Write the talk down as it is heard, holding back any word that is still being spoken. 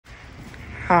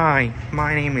Hi,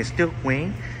 my name is Duke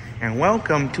Wing, and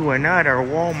welcome to another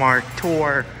Walmart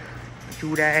tour.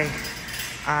 Today,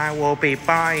 I will be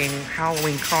buying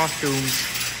Halloween costumes,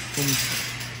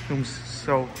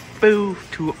 so boo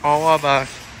to all of us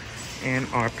and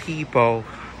our people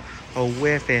are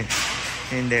within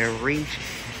in their reach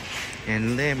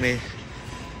and limits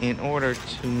in order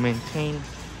to maintain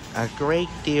a great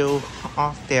deal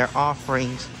of their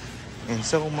offerings and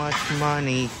so much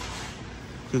money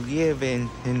to give in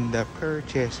the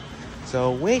purchase.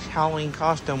 So which Halloween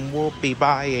costume will be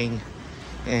buying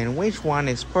and which one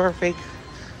is perfect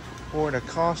for the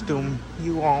costume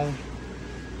you own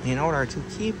in order to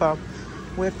keep up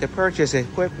with the purchase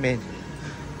equipment.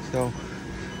 So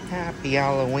happy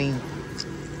Halloween,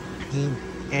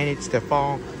 and it's the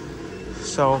fall.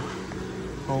 So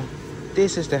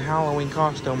this is the Halloween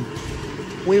costume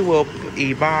we will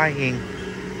be buying,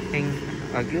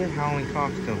 a good Halloween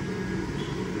costume.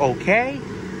 Okay,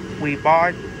 we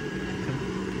bought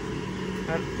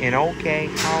an okay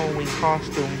Halloween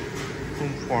costume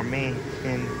for me,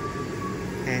 and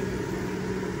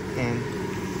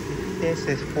this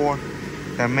is for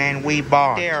the man we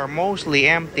bought. They are mostly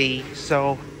empty,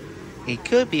 so it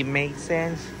could be make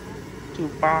sense to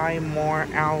buy more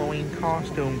Halloween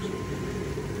costumes.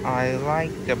 I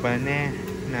like the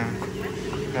banana.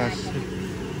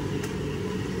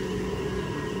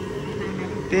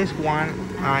 This one,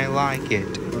 I like it.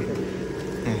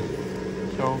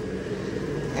 So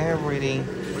everything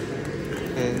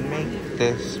will make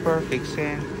this perfect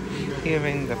sense,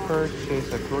 given the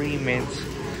purchase agreements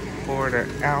for the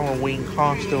Halloween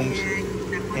costumes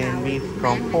and be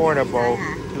comfortable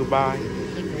to buy.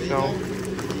 So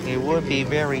it would be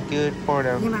very good for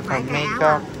the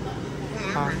makeup.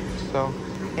 So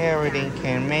everything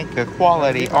can make a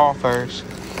quality offers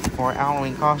for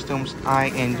Halloween costumes I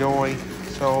enjoy.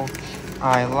 So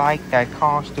I like that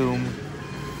costume,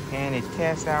 and it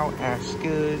tests out as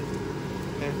good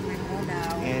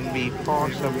and be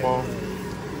possible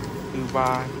to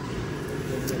buy.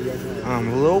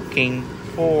 I'm looking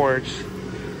forward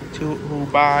to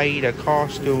buy the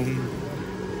costume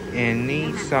and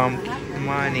need some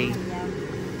money.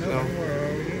 So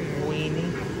we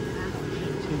need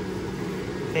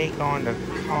to take on the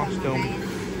costume.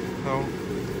 So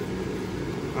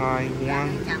I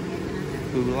want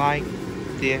to like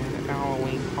the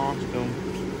Halloween costume.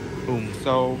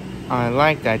 So I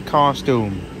like that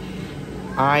costume.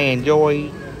 I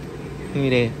enjoy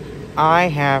it. I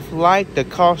have liked the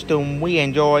costume we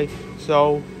enjoy.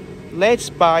 So let's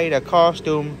buy the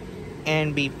costume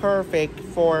and be perfect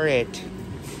for it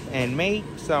and make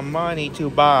some money to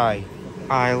buy.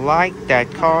 I like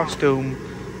that costume.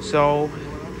 So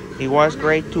it was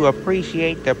great to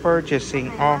appreciate the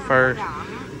purchasing offer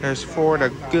as for the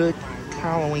good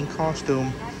Halloween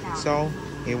costume. So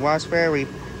it was very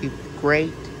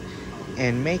great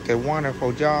and make a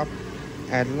wonderful job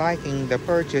at liking the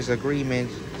purchase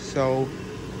agreement. So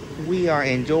we are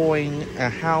enjoying a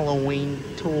Halloween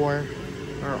tour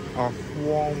of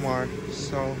Walmart.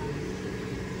 So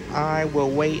I will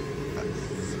wait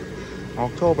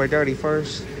October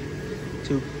 31st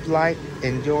to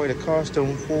enjoy the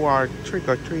costume for our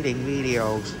trick-or-treating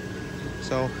videos.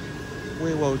 So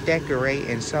we will decorate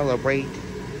and celebrate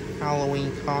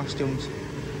Halloween costumes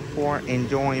for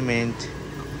enjoyment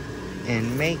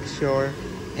and make sure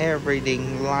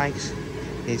everything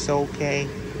is okay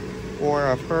for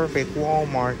a perfect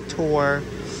Walmart tour,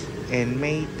 and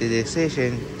made the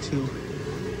decision to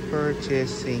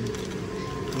purchasing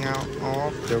out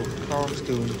of the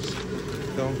costumes.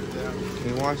 So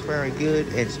it was very good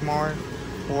and smart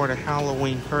for the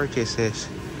Halloween purchases.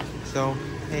 So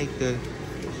they could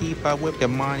keep up with the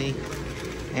money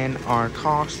and our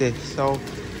costs. So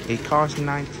it cost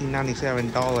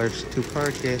 $19.97 to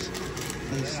purchase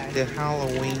the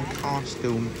Halloween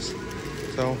costumes.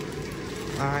 So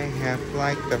I have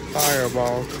liked the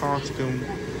Fireball costume,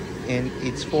 and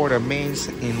it's for the men's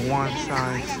in one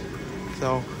size.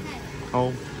 So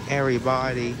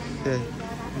everybody should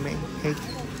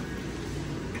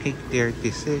make their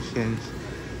decisions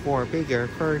for a bigger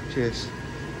purchase.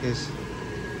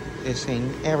 Is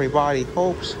saying everybody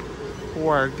hopes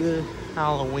for a good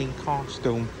Halloween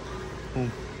costume.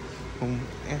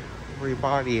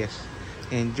 Everybody is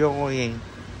enjoying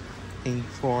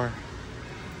for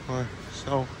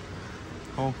so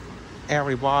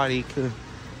everybody could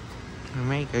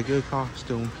make a good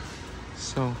costume.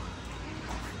 So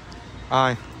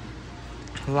I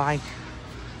like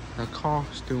the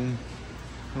costume.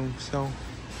 So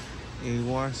it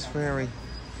was very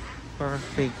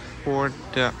perfect for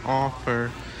the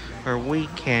offer, where we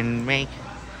can make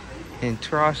and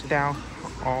trust out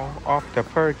all of the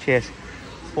purchase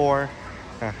for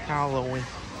the Halloween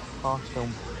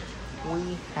costume.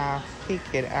 We have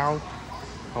picked out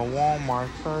a Walmart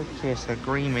purchase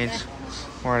agreements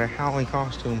for the Halloween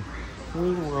costume.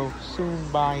 We will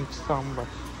soon buy some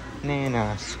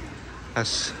bananas.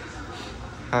 Us,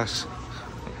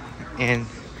 and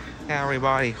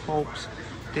everybody hopes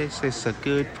this is a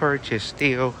good purchase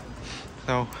deal,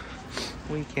 so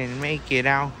we can make it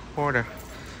out for the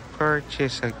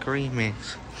purchase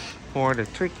agreements for the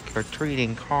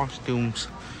trick-or-treating costumes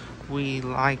we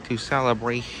like to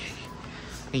celebrate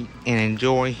and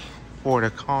enjoy for the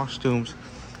costumes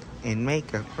and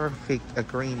make a perfect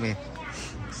agreement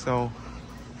so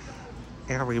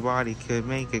everybody could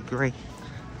make a great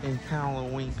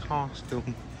Halloween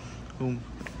costume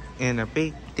and a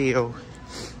big deal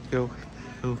to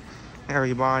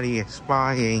everybody is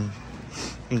buying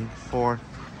for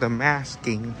the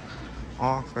masking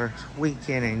offers we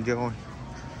can enjoy.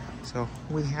 So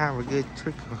we have a good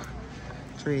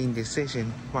trick-or-treating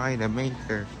decision by the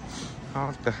maker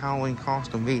of the Halloween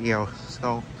costume video.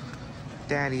 So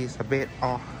that is a bit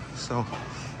off. So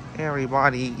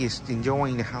everybody is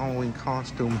enjoying the Halloween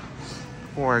costume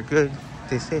for a good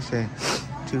decision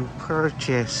to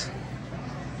purchase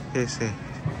this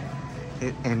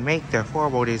and make the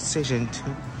affordable decision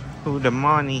to the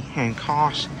money and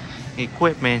cost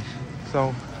equipment.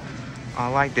 So I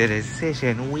like the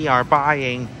decision we are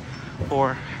buying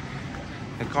for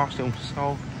the costume.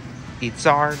 So it's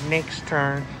our next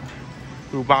turn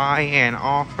to buy and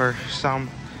offer some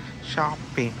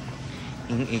shopping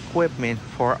equipment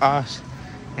for us,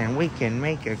 and we can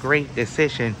make a great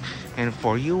decision and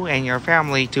for you and your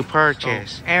family to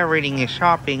purchase. So everything is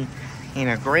shopping in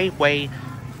a great way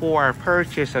for a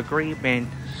purchase agreement,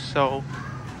 so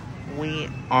we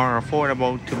are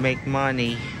affordable to make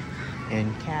money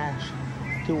in cash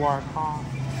to our cost.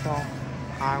 So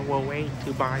I will wait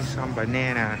to buy some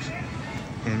bananas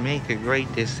and make a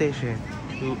great decision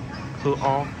to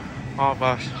all of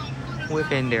us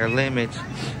within their limits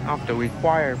of the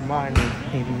required money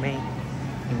in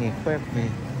making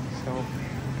equipment. So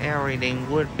everything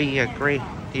would be a great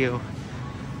deal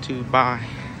to buy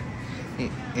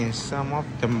in some of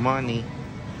the money,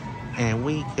 and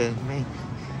we could make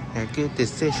a good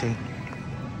decision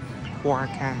for our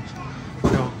cash.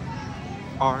 So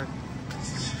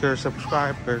your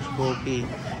subscribers will be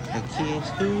the kids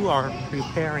who are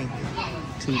preparing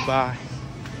to buy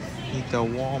at the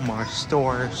Walmart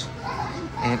stores,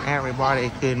 and everybody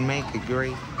could make a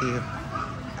great deal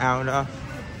out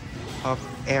of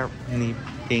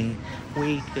anything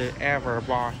we could ever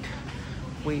bought.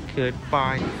 We could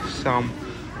buy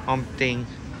something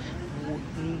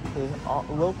we could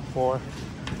look for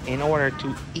in order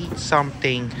to eat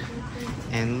something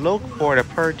and look for the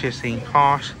purchasing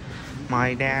cost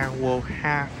my dad will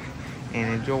have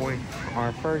and enjoy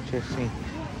our purchasing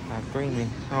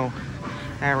agreement. So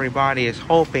everybody is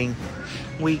hoping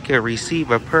we could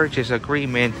receive a purchase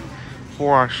agreement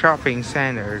for our shopping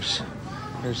centers,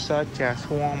 such as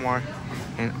Walmart,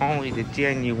 and only the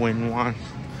genuine ones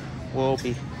will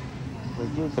be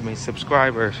legitimate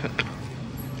subscribers.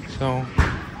 So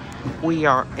we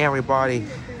are everybody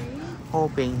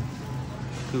hoping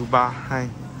to buy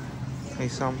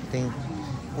something.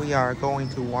 We are going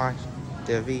to watch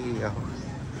the video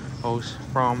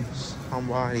from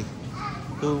somebody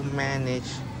who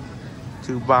managed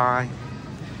to buy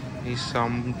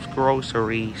some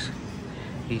groceries,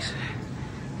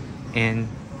 and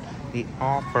the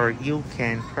offer you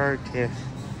can purchase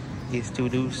is to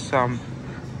do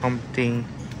something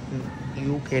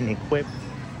you can equip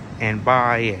and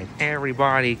buy it.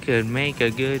 Everybody could make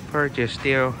a good purchase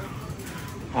deal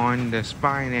on the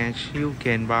finance you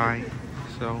can buy.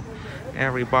 So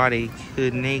everybody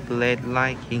could neglect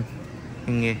liking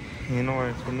it in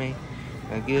order to make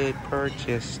a good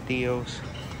purchase deals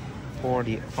for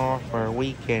the offer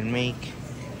we can make.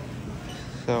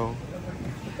 So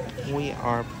we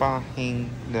are buying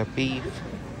the beef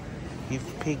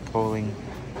pickling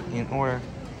in order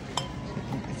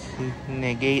to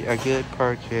negate a good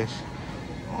purchase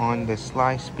on the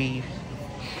sliced beef.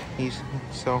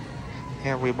 So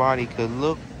everybody could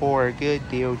look for a good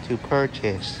deal to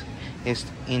purchase. It's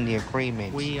in the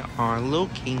agreement. We are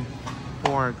looking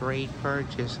for a great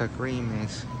purchase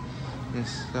agreements, and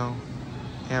so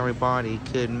everybody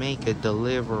could make a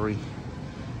delivery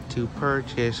to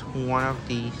purchase one of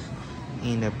these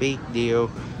in a big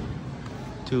deal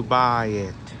to buy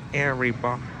it.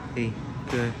 Everybody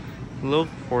could look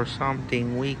for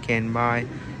something we can buy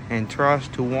and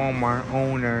trust to Walmart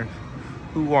owners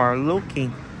who are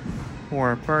looking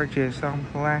for a purchase on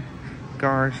Black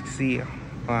Garcia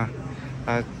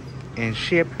and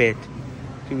ship it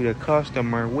to the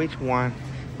customer. Which one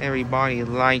everybody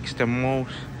likes the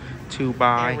most to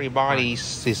buy? Everybody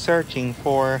is searching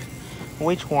for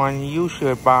which one you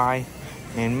should buy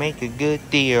and make a good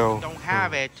deal. Don't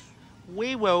have it.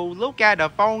 We will look at the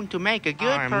phone to make a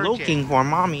good purchase. I'm looking for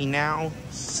mommy now,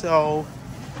 so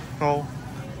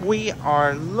we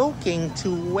are looking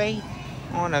to wait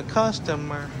on a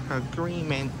customer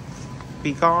agreement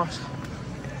because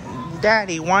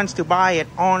daddy wants to buy it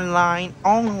online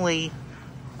only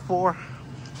for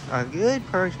a good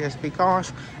purchase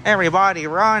because everybody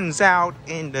runs out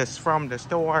from the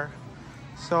store,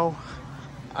 so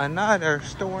another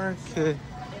store could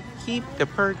keep the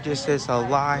purchases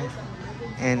alive,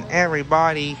 and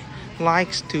everybody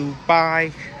likes to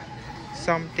buy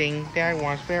something that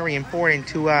was very important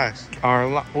to us.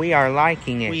 We are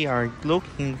liking it. We are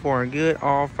looking for a good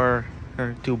offer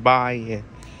to buy it,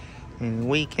 and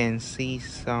we can see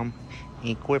some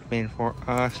equipment for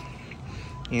us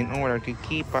in order to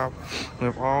keep up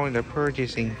with all the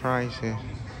purchasing prices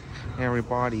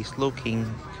everybody's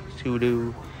looking to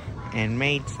do, and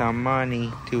made some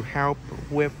money to help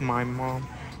with my mom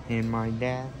and my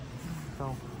dad.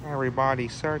 So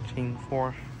everybody's searching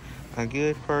for a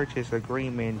good purchase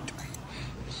agreement.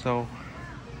 So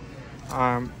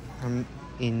I'm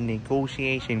in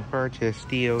negotiation purchase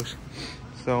deals,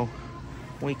 so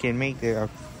we can make the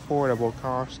affordable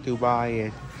cost to buy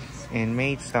it and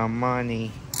made some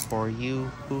money for you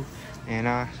and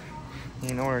us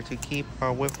in order to keep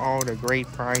up with all the great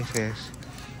prices,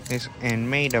 and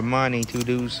made the money to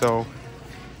do so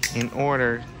in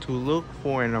order to look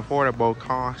for an affordable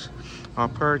cost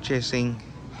of purchasing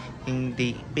in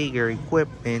the bigger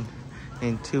equipment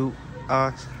into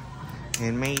us,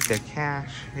 and made the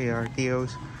cash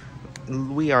deals.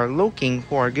 We are looking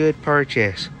for a good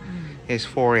purchase is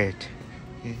for it,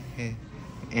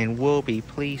 and will be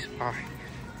pleased by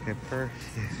the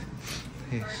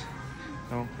purchase.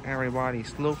 So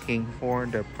everybody's looking for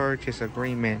the purchase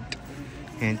agreement,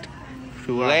 and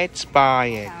let's buy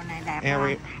it.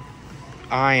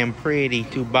 I am pretty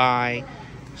to buy,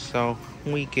 so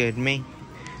we could make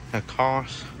the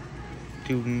cost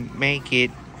to make it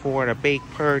for the big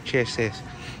purchases,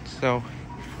 so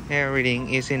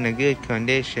everything is in a good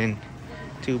condition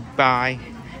to buy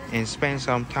and spend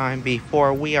some time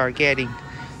before we are getting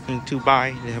to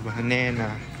buy the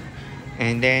banana,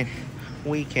 and then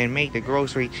we can make the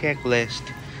grocery checklist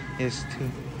is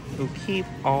to keep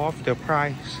off the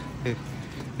price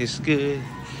is good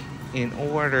in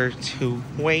order to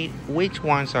wait which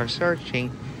ones are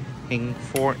searching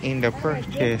for in the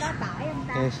purchase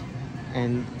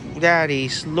and that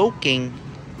is looking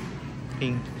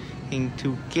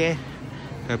to get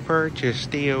the purchase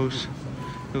deals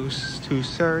to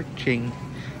searching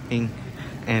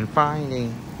and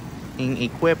finding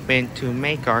equipment to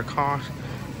make our cost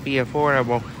be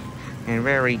affordable and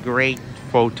very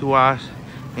grateful to us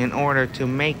in order to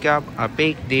make up a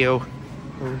big deal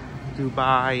to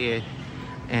buy it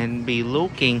and be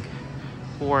looking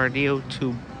for a deal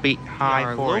to be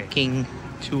high for looking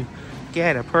to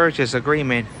get a purchase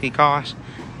agreement because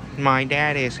my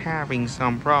dad is having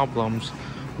some problems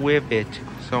with it,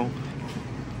 so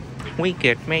we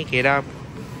could make it up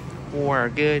for a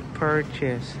good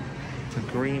purchase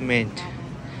agreement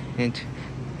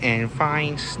and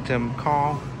find some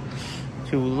call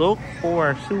to look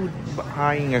for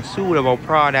buying a suitable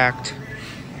product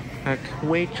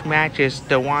which matches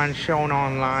the one shown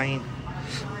online.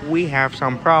 We have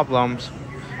some problems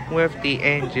with the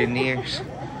engineers.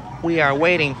 We are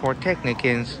waiting for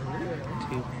technicians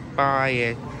to buy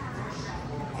it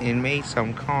and make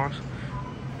some cost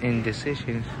and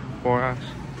decisions for us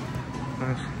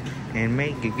and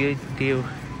make a good deal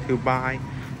to buy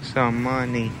some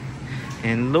money,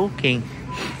 and looking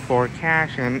for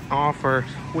cash and offers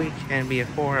which can be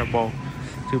affordable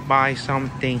to buy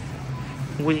something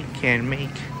we can make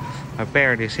a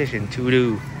better decision to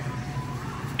do.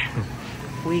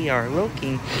 We are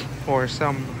looking for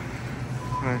some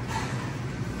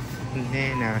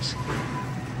bananas,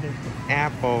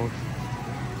 apples.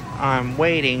 I'm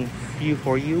waiting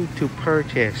for you to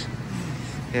purchase.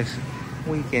 Yes,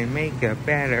 we can make a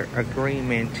better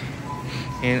agreement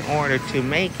in order to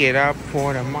make it up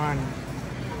for the money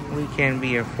we can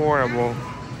be affordable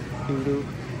to do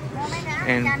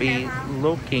and be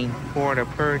looking for the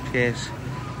purchase.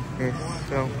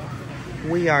 So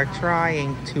we are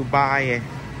trying to buy it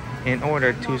in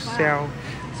order to sell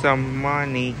some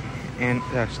money and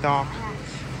the stock,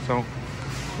 so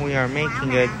we are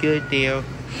making a good deal,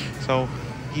 so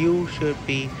you should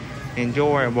be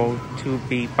enjoyable to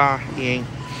be buying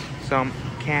some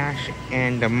cash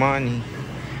and the money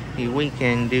we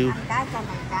can do,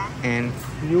 and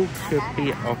you could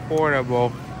be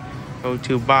affordable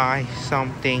to buy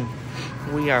something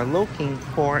we are looking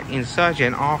for in such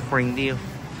an offering deal.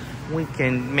 We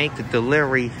can make the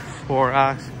delivery for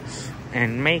us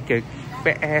and make a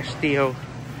fast deal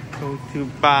to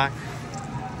buy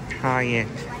it.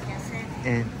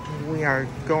 And we are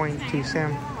going to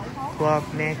Sam's Club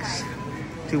next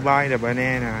to buy the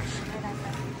bananas.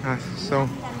 So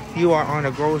you are on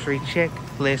the grocery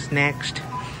checklist next,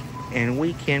 and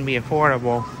we can be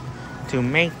affordable to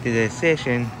make the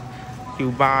decision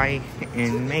to buy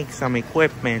and make some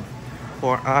equipment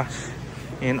for us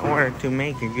in order to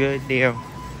make a good deal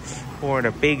for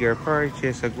the bigger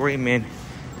purchase agreement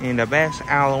in the best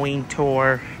Halloween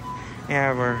tour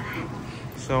ever,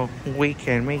 so we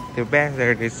can make the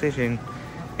better decision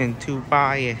and to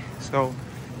buy it. So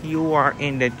you are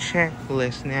in the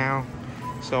checklist now,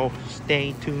 so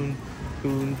stay tuned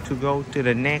to go to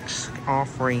the next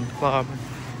offering club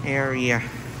area.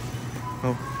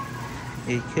 So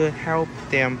it could help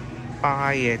them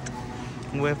buy it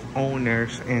with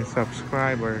owners and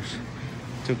subscribers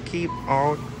to keep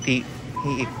all the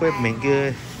equipment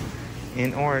good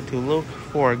in order to look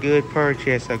for a good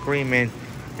purchase agreement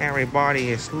everybody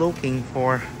is looking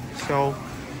for. So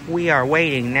we are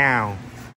waiting now.